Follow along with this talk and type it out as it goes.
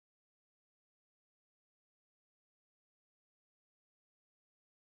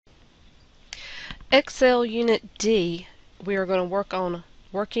Excel Unit D, we are going to work on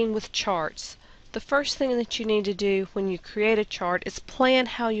working with charts. The first thing that you need to do when you create a chart is plan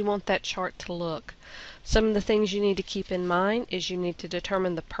how you want that chart to look. Some of the things you need to keep in mind is you need to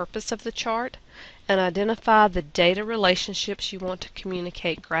determine the purpose of the chart and identify the data relationships you want to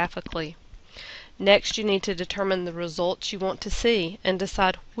communicate graphically. Next, you need to determine the results you want to see and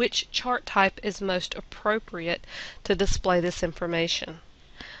decide which chart type is most appropriate to display this information.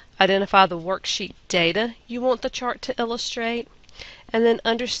 Identify the worksheet data you want the chart to illustrate, and then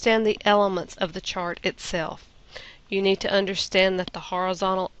understand the elements of the chart itself. You need to understand that the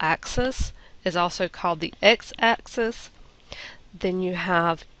horizontal axis is also called the x-axis. Then you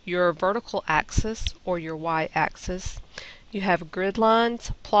have your vertical axis or your y-axis. You have grid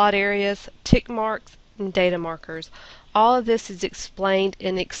lines, plot areas, tick marks, and data markers. All of this is explained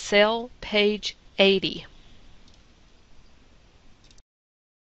in Excel page 80.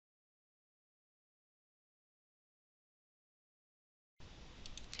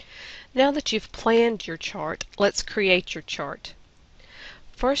 Now that you've planned your chart, let's create your chart.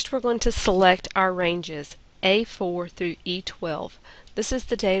 First, we're going to select our ranges A4 through E12. This is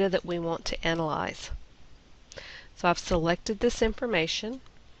the data that we want to analyze. So I've selected this information.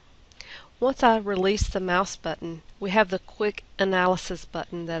 Once I release the mouse button, we have the Quick Analysis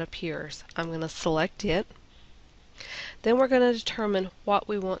button that appears. I'm going to select it. Then we're going to determine what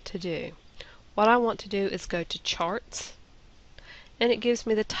we want to do. What I want to do is go to Charts, and it gives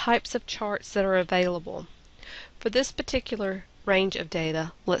me the types of charts that are available. For this particular range of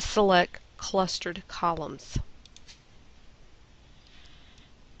data, let's select Clustered Columns.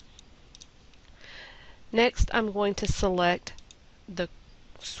 Next, I'm going to select the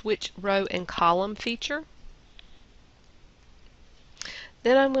Switch Row and Column feature.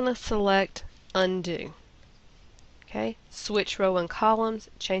 Then I'm going to select Undo. Okay, Switch Row and Columns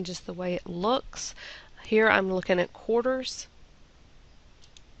changes the way it looks. Here I'm looking at quarters.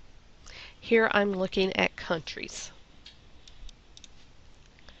 Here I'm looking at countries.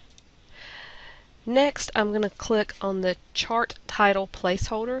 Next, I'm going to click on the Chart Title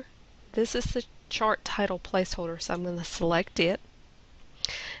Placeholder. This is the chart title placeholder, so I'm going to select it.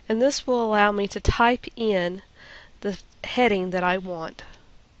 And this will allow me to type in the heading that I want.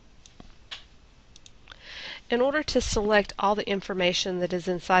 In order to select all the information that is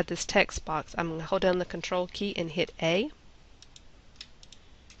inside this text box, I'm going to hold down the Control key and hit A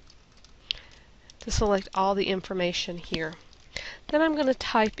to select all the information here. Then I'm going to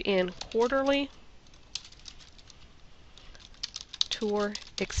type in quarterly tour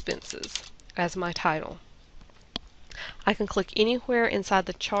expenses as my title. I can click anywhere inside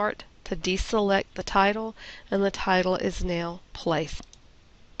the chart to deselect the title, and the title is now placed.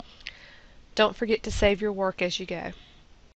 Don't forget to save your work as you go.